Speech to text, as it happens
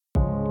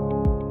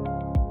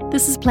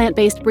This is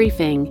Plant-Based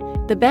Briefing,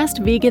 the best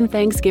vegan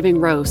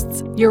Thanksgiving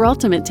roasts, your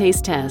ultimate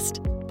taste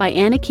test, by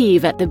Anna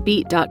Keeve at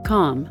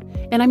thebeat.com.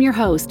 And I'm your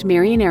host,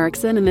 Marian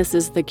Erickson, and this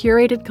is the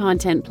curated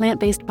content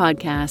plant-based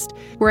podcast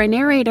where I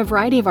narrate a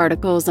variety of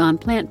articles on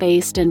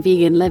plant-based and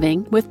vegan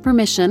living with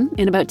permission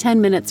in about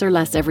 10 minutes or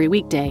less every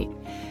weekday.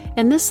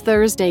 And this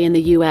Thursday in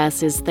the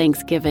U.S. is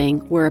Thanksgiving,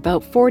 where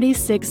about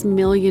 46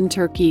 million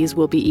turkeys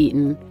will be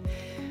eaten.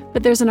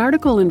 But there's an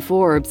article in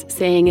Forbes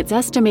saying it's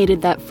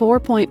estimated that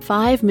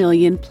 4.5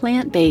 million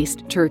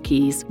plant-based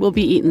turkeys will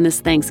be eaten this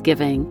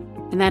Thanksgiving.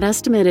 And that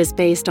estimate is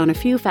based on a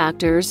few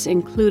factors,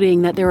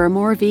 including that there are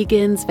more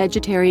vegans,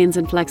 vegetarians,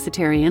 and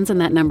flexitarians,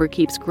 and that number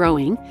keeps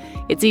growing.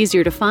 It's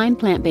easier to find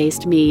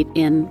plant-based meat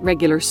in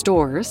regular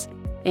stores.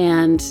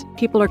 And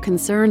people are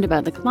concerned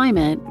about the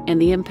climate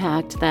and the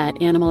impact that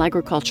animal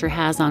agriculture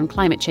has on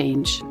climate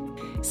change.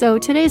 So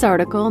today's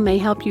article may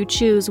help you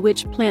choose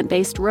which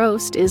plant-based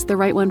roast is the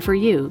right one for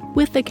you,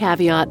 with the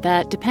caveat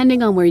that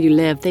depending on where you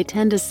live, they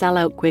tend to sell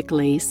out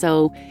quickly.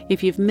 So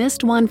if you've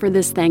missed one for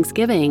this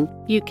Thanksgiving,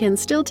 you can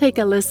still take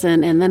a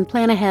listen and then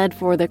plan ahead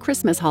for the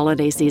Christmas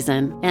holiday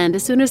season. And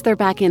as soon as they're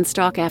back in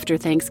stock after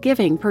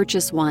Thanksgiving,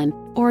 purchase one.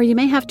 Or you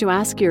may have to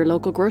ask your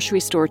local grocery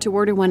store to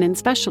order one in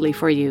specially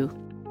for you.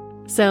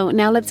 So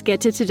now let's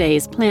get to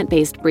today's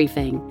plant-based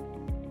briefing.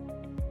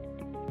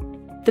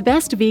 The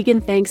Best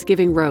Vegan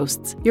Thanksgiving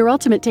Roasts, Your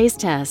Ultimate Taste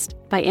Test,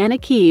 by Anna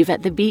Keeve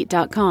at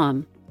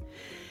thebeat.com.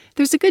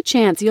 There's a good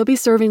chance you'll be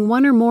serving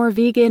one or more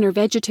vegan or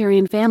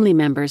vegetarian family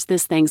members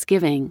this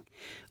Thanksgiving.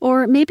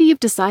 Or maybe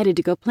you've decided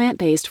to go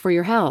plant-based for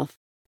your health.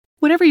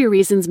 Whatever your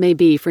reasons may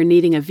be for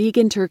needing a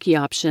vegan turkey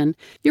option,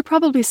 you're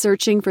probably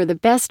searching for the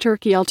best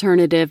turkey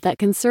alternative that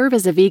can serve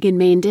as a vegan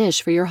main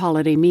dish for your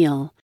holiday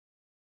meal.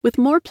 With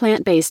more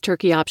plant-based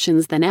turkey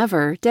options than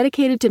ever,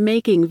 dedicated to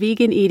making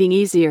vegan eating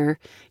easier,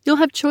 you'll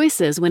have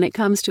choices when it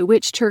comes to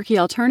which turkey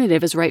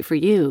alternative is right for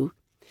you.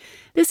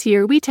 This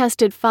year, we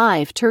tested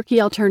 5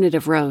 turkey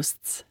alternative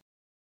roasts: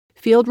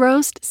 Field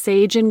Roast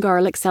Sage and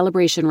Garlic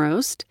Celebration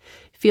Roast,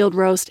 Field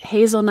Roast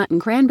Hazelnut and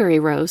Cranberry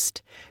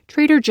Roast,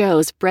 Trader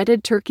Joe's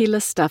Breaded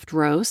Turkeyless Stuffed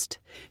Roast,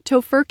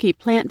 Tofurkey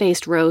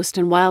Plant-Based Roast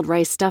and Wild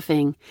Rice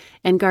Stuffing,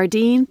 and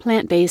Gardein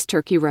Plant-Based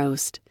Turkey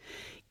Roast.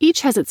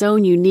 Each has its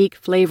own unique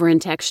flavor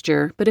and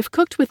texture, but if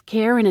cooked with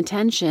care and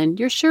attention,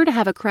 you're sure to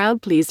have a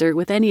crowd pleaser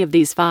with any of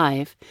these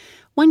 5.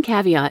 One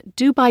caveat,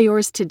 do buy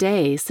yours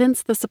today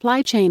since the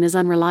supply chain is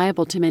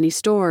unreliable to many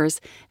stores,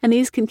 and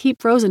these can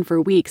keep frozen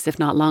for weeks if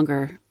not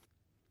longer.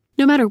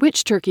 No matter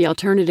which turkey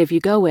alternative you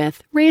go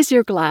with, raise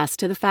your glass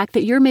to the fact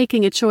that you're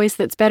making a choice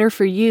that's better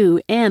for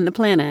you and the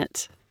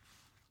planet.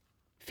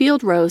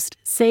 Field Roast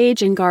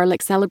Sage and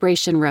Garlic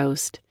Celebration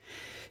Roast.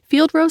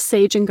 Field Roast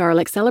Sage and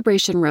Garlic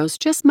Celebration Roast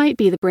just might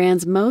be the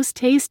brand's most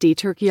tasty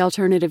turkey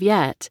alternative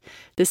yet.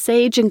 The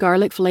sage and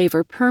garlic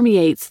flavor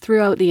permeates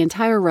throughout the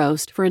entire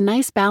roast for a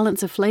nice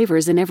balance of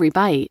flavors in every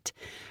bite.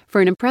 For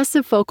an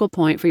impressive focal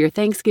point for your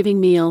Thanksgiving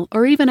meal,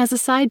 or even as a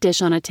side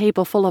dish on a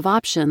table full of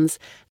options,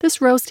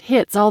 this roast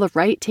hits all the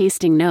right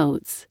tasting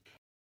notes.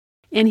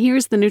 And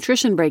here's the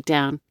nutrition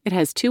breakdown. It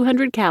has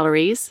 200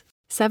 calories,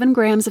 7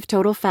 grams of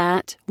total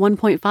fat,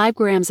 1.5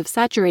 grams of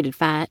saturated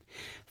fat,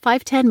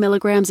 510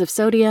 milligrams of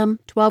sodium,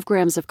 12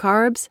 grams of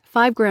carbs,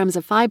 5 grams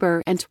of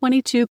fiber, and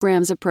 22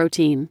 grams of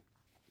protein.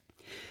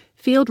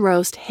 Field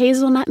Roast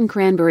Hazelnut and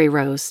Cranberry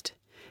Roast.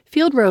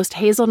 Field Roast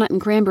Hazelnut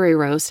and Cranberry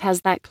Roast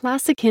has that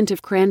classic hint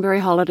of cranberry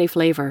holiday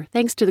flavor,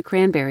 thanks to the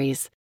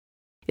cranberries.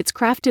 It's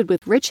crafted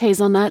with rich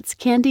hazelnuts,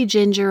 candied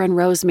ginger, and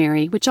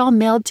rosemary, which all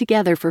meld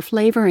together for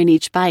flavor in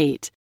each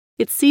bite.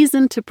 It's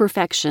seasoned to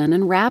perfection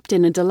and wrapped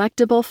in a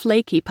delectable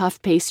flaky puff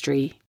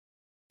pastry.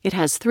 It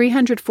has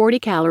 340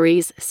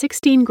 calories,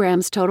 16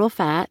 grams total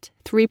fat,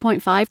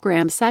 3.5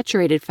 grams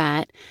saturated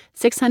fat,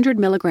 600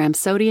 milligrams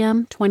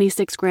sodium,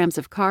 26 grams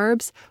of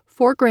carbs,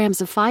 4 grams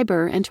of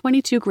fiber, and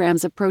 22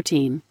 grams of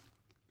protein.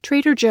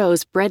 Trader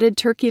Joe's Breaded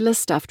Turkeyless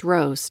Stuffed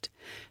Roast.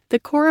 The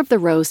core of the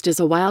roast is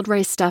a wild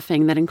rice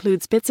stuffing that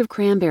includes bits of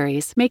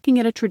cranberries, making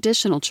it a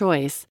traditional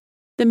choice.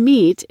 The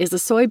meat is a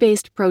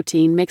soy-based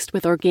protein mixed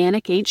with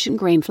organic ancient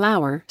grain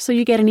flour, so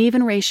you get an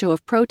even ratio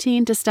of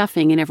protein to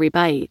stuffing in every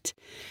bite.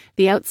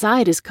 The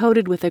outside is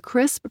coated with a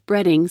crisp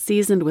breading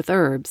seasoned with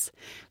herbs.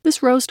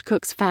 This roast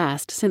cooks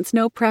fast since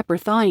no prep or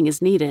thawing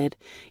is needed.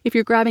 If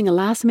you're grabbing a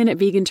last-minute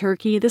vegan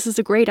turkey, this is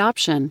a great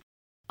option.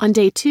 On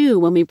day 2,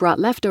 when we brought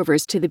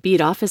leftovers to the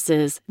Beat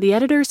offices, the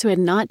editors who had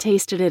not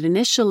tasted it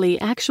initially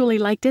actually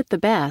liked it the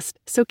best,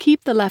 so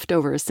keep the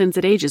leftovers since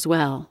it ages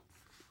well.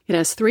 It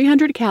has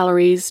 300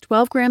 calories,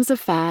 12 grams of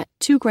fat,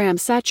 2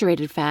 grams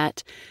saturated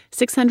fat,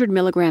 600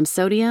 milligrams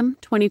sodium,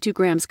 22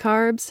 grams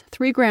carbs,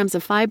 3 grams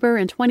of fiber,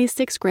 and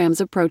 26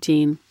 grams of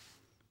protein.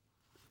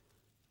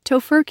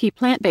 Tofurkey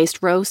Plant-Based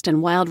Roast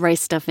and Wild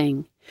Rice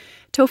Stuffing.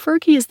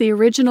 Tofurkey is the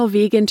original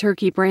vegan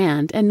turkey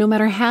brand, and no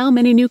matter how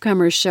many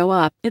newcomers show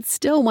up, it's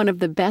still one of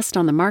the best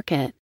on the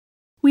market.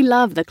 We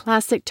love the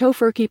classic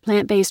Tofurkey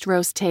plant-based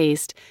roast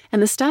taste,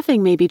 and the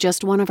stuffing may be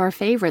just one of our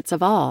favorites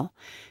of all.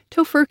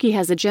 Tofurkey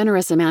has a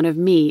generous amount of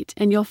meat,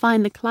 and you'll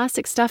find the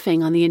classic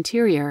stuffing on the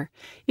interior.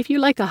 If you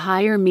like a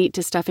higher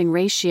meat-to-stuffing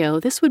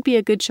ratio, this would be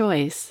a good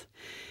choice.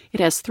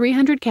 It has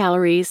 300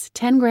 calories,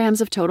 10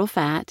 grams of total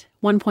fat,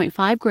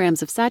 1.5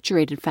 grams of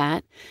saturated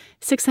fat,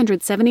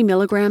 670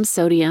 milligrams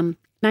sodium,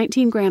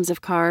 19 grams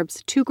of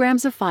carbs, 2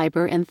 grams of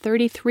fiber, and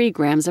 33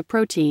 grams of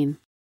protein.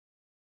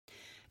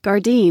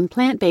 Gardein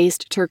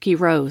Plant-Based Turkey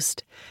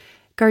Roast.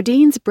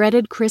 Gardein's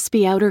breaded,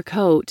 crispy outer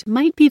coat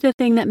might be the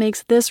thing that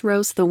makes this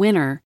roast the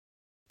winner.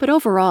 But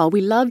overall,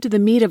 we loved the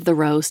meat of the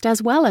roast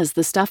as well as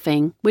the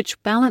stuffing,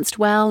 which balanced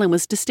well and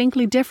was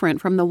distinctly different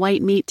from the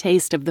white meat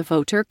taste of the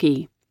faux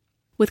turkey.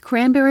 With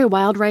cranberry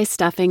wild rice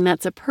stuffing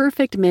that's a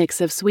perfect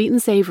mix of sweet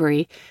and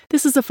savory,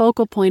 this is a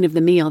focal point of the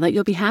meal that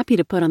you'll be happy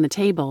to put on the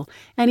table,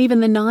 and even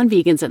the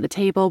non-vegans at the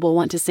table will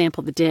want to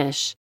sample the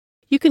dish.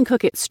 You can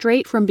cook it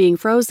straight from being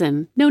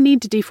frozen, no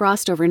need to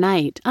defrost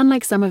overnight,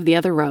 unlike some of the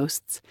other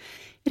roasts.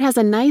 It has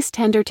a nice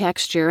tender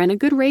texture and a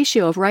good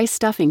ratio of rice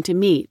stuffing to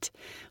meat.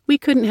 We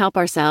couldn't help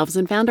ourselves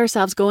and found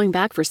ourselves going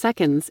back for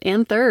seconds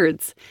and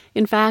thirds.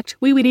 In fact,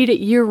 we would eat it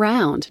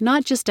year-round,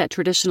 not just at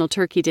traditional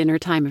turkey dinner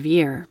time of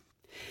year.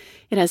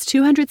 It has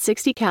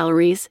 260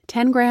 calories,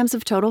 10 grams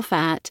of total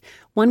fat,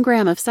 1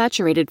 gram of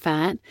saturated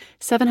fat,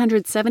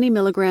 770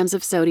 milligrams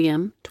of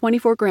sodium,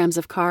 24 grams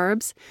of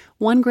carbs,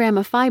 1 gram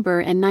of fiber,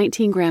 and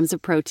 19 grams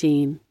of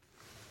protein.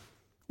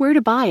 Where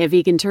to buy a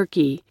vegan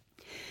turkey?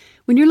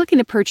 When you're looking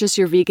to purchase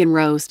your vegan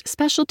roast,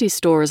 specialty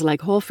stores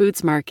like Whole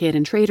Foods Market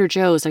and Trader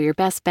Joe's are your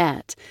best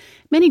bet.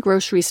 Many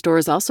grocery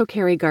stores also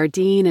carry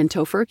Gardein and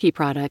Tofurkey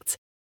products,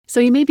 so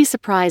you may be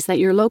surprised that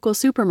your local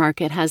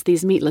supermarket has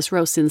these meatless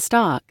roasts in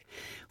stock.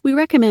 We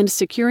recommend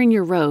securing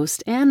your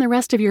roast and the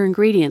rest of your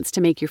ingredients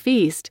to make your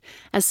feast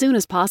as soon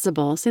as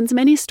possible, since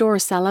many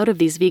stores sell out of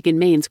these vegan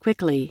mains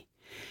quickly.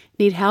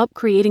 Need help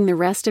creating the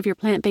rest of your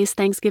plant-based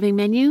Thanksgiving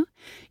menu?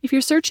 If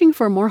you're searching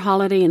for more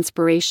holiday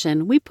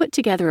inspiration, we put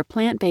together a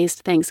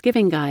plant-based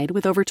Thanksgiving guide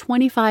with over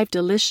 25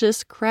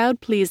 delicious,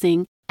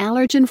 crowd-pleasing,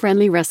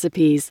 allergen-friendly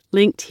recipes,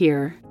 linked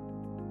here.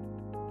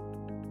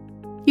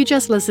 You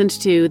just listened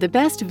to The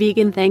Best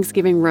Vegan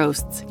Thanksgiving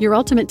Roasts, Your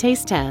Ultimate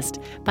Taste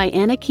Test by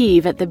Anna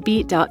Keeve at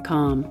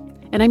thebeat.com.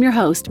 And I'm your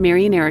host,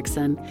 Marian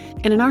Erickson.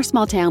 And in our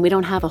small town, we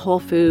don't have a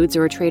Whole Foods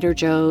or a Trader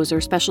Joe's or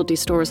specialty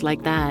stores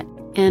like that.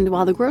 And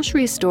while the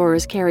grocery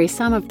stores carry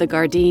some of the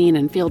Gardein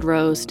and Field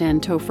Roast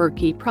and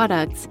Tofurkey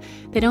products,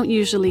 they don't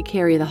usually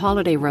carry the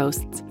holiday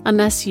roasts,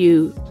 unless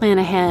you plan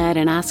ahead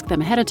and ask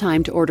them ahead of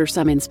time to order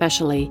some in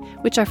specially,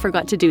 which I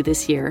forgot to do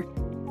this year.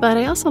 But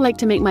I also like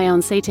to make my own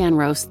seitan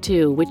roasts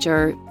too, which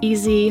are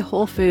easy,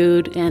 whole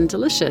food, and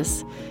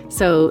delicious.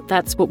 So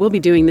that's what we'll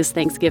be doing this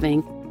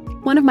Thanksgiving.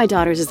 One of my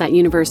daughters is at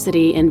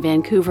university in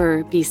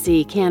Vancouver,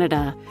 BC,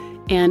 Canada,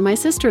 and my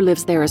sister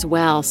lives there as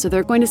well, so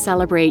they're going to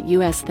celebrate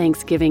U.S.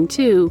 Thanksgiving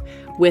too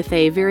with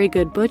a Very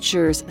Good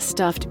Butcher's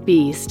stuffed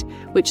beast,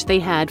 which they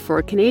had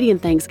for Canadian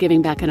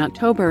Thanksgiving back in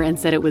October and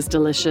said it was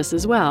delicious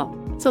as well.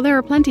 So there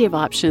are plenty of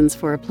options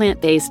for a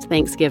plant-based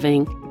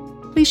Thanksgiving.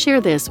 Please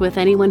share this with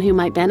anyone who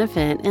might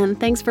benefit, and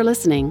thanks for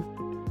listening.